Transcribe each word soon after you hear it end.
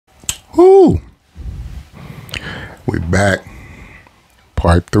Whoo! We back.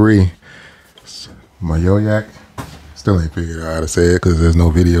 Part 3. Myoyak. Still ain't figured out how to say it because there's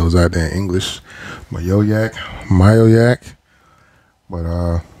no videos out there in English. Myoyak.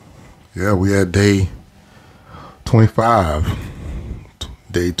 But yeah, we had day 25.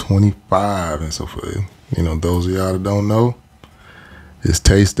 Day 25. And so for those of y'all that don't know, it's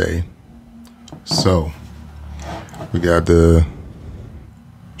taste day. So we got the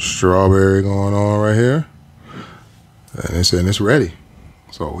strawberry going on right here. And it's ready.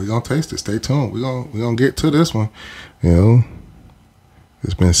 So we're gonna taste it. Stay tuned. We're gonna get to this one.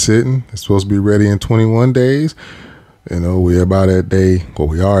 It's been sitting. It's supposed to be ready in 21 days. We're about at day, well,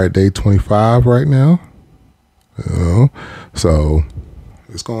 we are at day 25 right now. So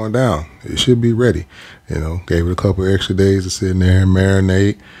it's going down. It should be ready. Gave it a couple extra days to sit in there and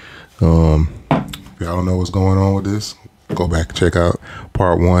marinate. If y'all don't know what's going on with this, go back and check out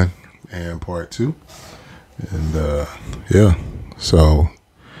part 1 and part 2. And yeah, so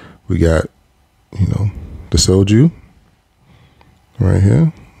we got the soju right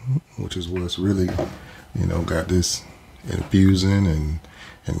here, which is what's really got this infusing and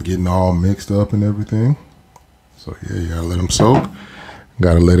getting all mixed up and everything. So yeah, you gotta let them soak.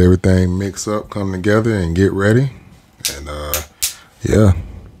 Gotta let everything mix up, come together, and get ready. And yeah,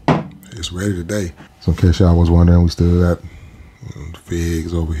 it's ready today. So in case y'all was wondering, we still got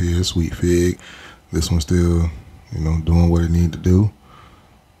figs over here, sweet fig. This one's still, doing what it need to do.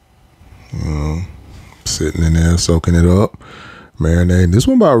 Sitting in there, soaking it up, marinating. This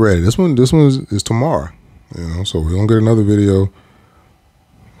one about ready. This one is tomorrow. So we're gonna get another video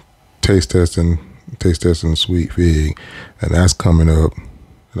taste testing the sweet fig, and that's coming up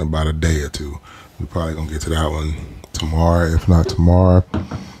in about a day or two. We're probably gonna get to that one tomorrow, if not tomorrow,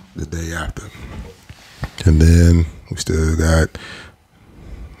 the day after. And then we still got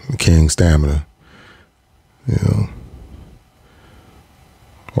King Stamina.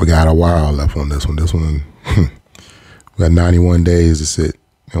 We got a while left on this one. This one, we got 91 days to sit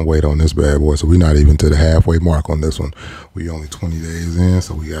and wait on this bad boy. So we're not even to the halfway mark on this one. We only 20 days in,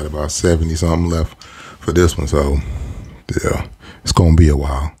 so we got about 70 something left for this one. So yeah, it's gonna be a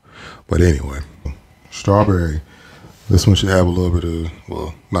while. But anyway, strawberry. This one should have a little bit of,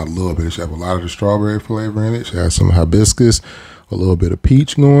 well, not a little bit. It should have a lot of the strawberry flavor in it. It should have some hibiscus, a little bit of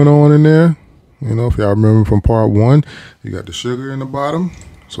peach going on in there. If y'all remember from part 1, you got the sugar in the bottom,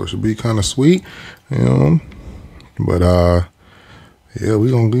 so it should be kind of sweet, But yeah,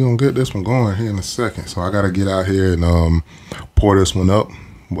 we gonna get this one going here in a second. So I gotta get out here and pour this one up.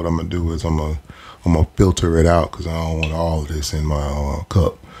 What I'm gonna do is I'm gonna filter it out because I don't want all of this in my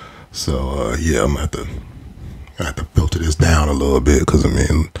cup. So yeah, I'm gonna have to filter this down a little bit because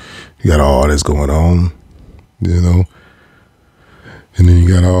you got all this going on, and then you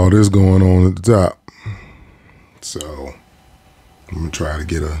got all this going on at the top. So I'm gonna try to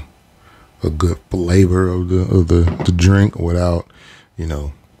get a good flavor of the drink without,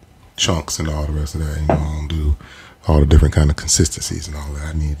 chunks and all the rest of that. I don't do all the different kind of consistencies and all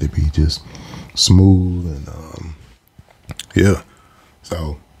that. I need it to be just smooth and yeah.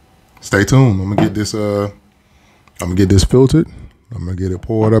 So stay tuned. I'm gonna get this filtered. I'm gonna get it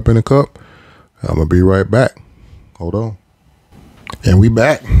poured up in a cup. I'm gonna be right back. Hold on. And we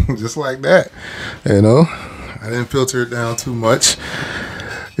back, just like that. I didn't filter it down too much.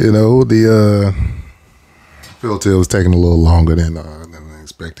 The filter was taking a little longer than I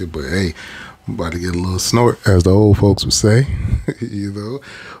expected. But hey, I'm about to get a little snort, as the old folks would say.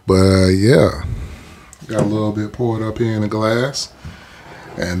 But yeah, got a little bit poured up here in a glass.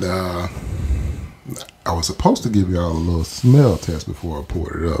 And I was supposed to give y'all a little smell test before I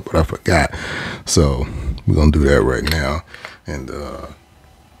poured it up, but I forgot. So we're gonna do that right now. And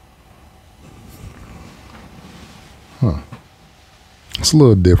it's a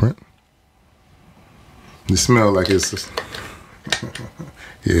little different. It smells like it's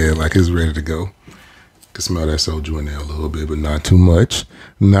yeah, like it's ready to go. Can smell that soju in there a little bit, but not too much.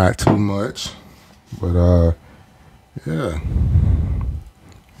 Not too much. But yeah.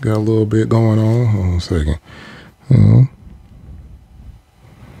 Got a little bit going on. Hold on a second.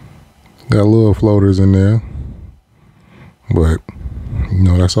 Got little floaters in there. But,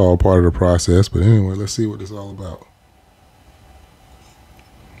 that's all part of the process. But anyway, let's see what it's all about.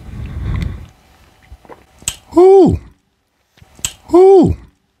 Ooh. Ooh.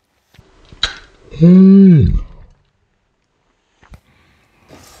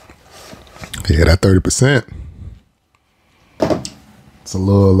 Yeah, that 30%. It's a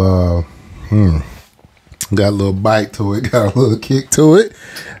little, got a little bite to it, got a little kick to it,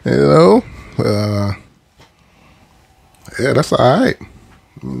 Yeah, that's all right.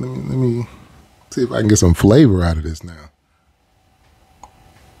 Let me see if I can get some flavor out of this now.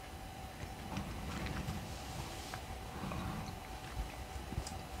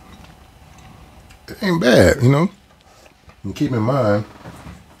 It ain't bad, you know. And keep in mind,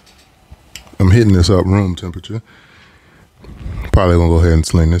 I'm hitting this up room temperature. Probably gonna go ahead and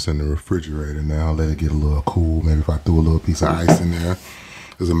sling this in the refrigerator now. Let it get a little cool. Maybe if I threw a little piece of ice in there.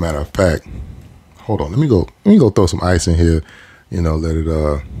 As a matter of fact, hold on. Let me go throw some ice in here. You know, let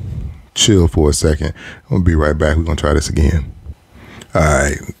it chill for a second. I'm gonna be right back. We're gonna try this again. All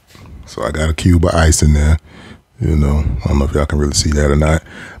right. So I got a cube of ice in there. You know, I don't know if y'all can really see that or not,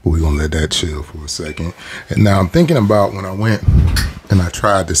 but we're gonna let that chill for a second. And now I'm thinking about when I went and I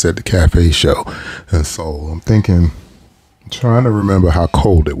tried this at the cafe show. And so I'm trying to remember how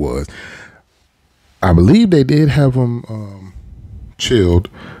cold it was. I believe they did have them chilled,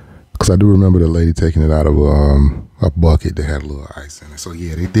 because I do remember the lady taking it out of a bucket that had a little ice in it. So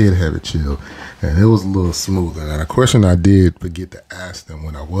yeah, they did have it chilled, and it was a little smoother. And a question I did forget to ask them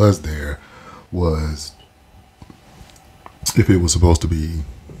when I was there was if it was supposed to be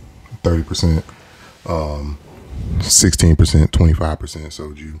 30%, 16%, 25%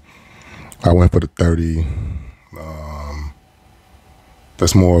 soju. I went for the 30.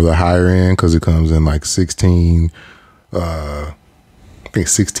 That's more of the higher end because it comes in like 16, I think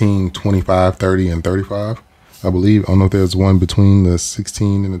 16, 25, 30, and 35, I believe. I don't know if there's one between the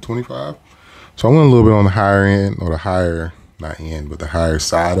 16 and the 25. So I went a little bit on the higher end, or the higher, not end, but the higher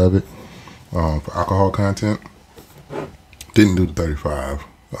side of it for alcohol content. Didn't do the 35.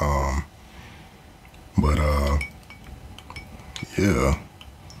 Yeah,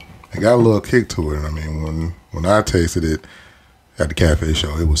 it got a little kick to it. I mean, when I tasted it at the cafe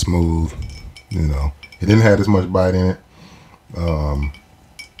show, it was smooth. You know, it didn't have as much bite in it.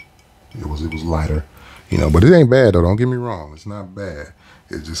 It was lighter, you know, but it ain't bad though. Don't get me wrong, it's not bad.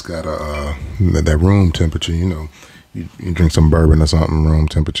 It just got that room temperature. You know, you drink some bourbon or something, room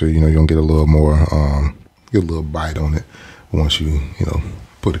temperature. You know, you're gonna get a little more, get a little bite on it once you know,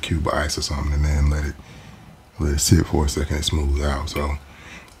 put a cube of ice or something and then let it sit for a second and smooth out. So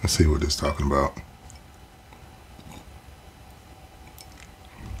let's see what this is talking about.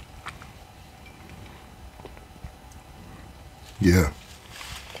 Yeah.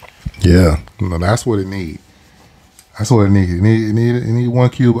 No, that's what it need. That's what it need. It need 1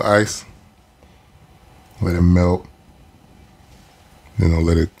 cube of ice. Let it melt. You know,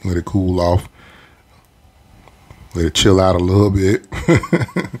 let it cool off. Let it chill out a little bit.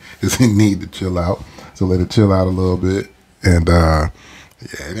 It need to chill out. So let it chill out a little bit. And yeah,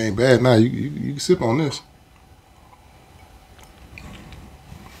 it ain't bad. Now you can sip on this.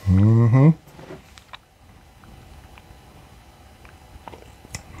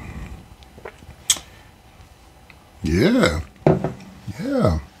 Yeah.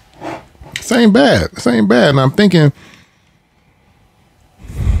 This ain't bad. And I'm thinking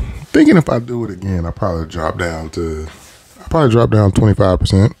if I do it again, I'll probably drop down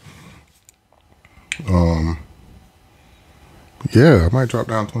 25%. Yeah, I might drop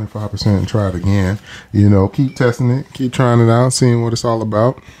down 25% and try it again. You know, keep testing it, keep trying it out, seeing what it's all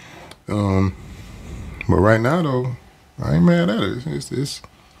about. But right now though, I ain't mad at it. It's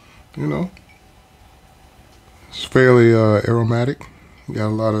you know, it's fairly aromatic. Got a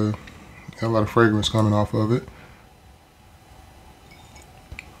lot of fragrance coming off of it.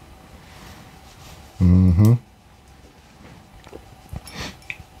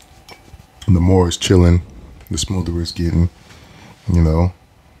 And the more it's chilling, the smoother it's getting. You know,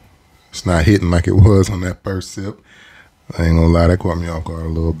 it's not hitting like it was on that first sip. I ain't gonna lie, that caught me off guard a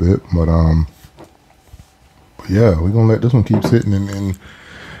little bit. But yeah, we're gonna let this one keep sitting, and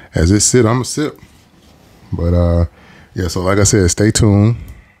as it sit, I'm gonna sip. But yeah, so like I said, stay tuned.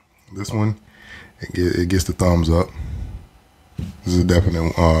 This one, it gets the thumbs up. This is a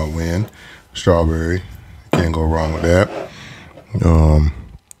definite win. Strawberry, can't go wrong with that.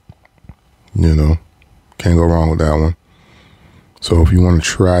 You know, can't go wrong with that one. So if you want to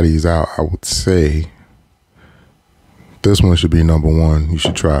try these out, I would say this one should be number 1. You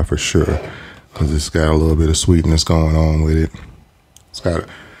should try it for sure, because it's got a little bit of sweetness going on with it. It's got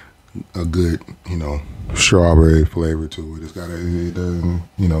a good, you know, strawberry flavor to it. It doesn't,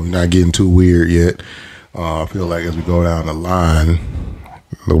 you know, you're not getting too weird yet. I feel like as we go down the line,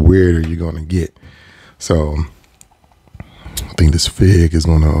 the weirder you're gonna get. So I think this fig is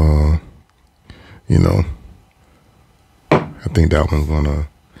gonna, you know, I think that one's gonna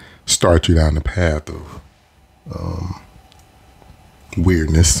start you down the path of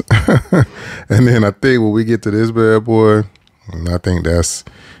weirdness. And then I think when we get to this bad boy, and I think that's,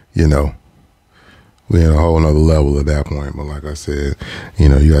 you know, we're in a whole nother level at that point. But like I said, you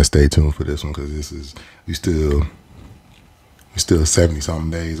know, you gotta stay tuned for this one, because this is we still 70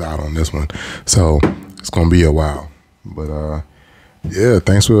 something days out on this one, so it's gonna be a while. But yeah,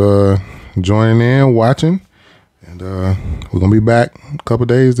 thanks for joining in, watching, and we're gonna be back in a couple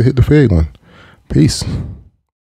days to hit the fig one. Peace.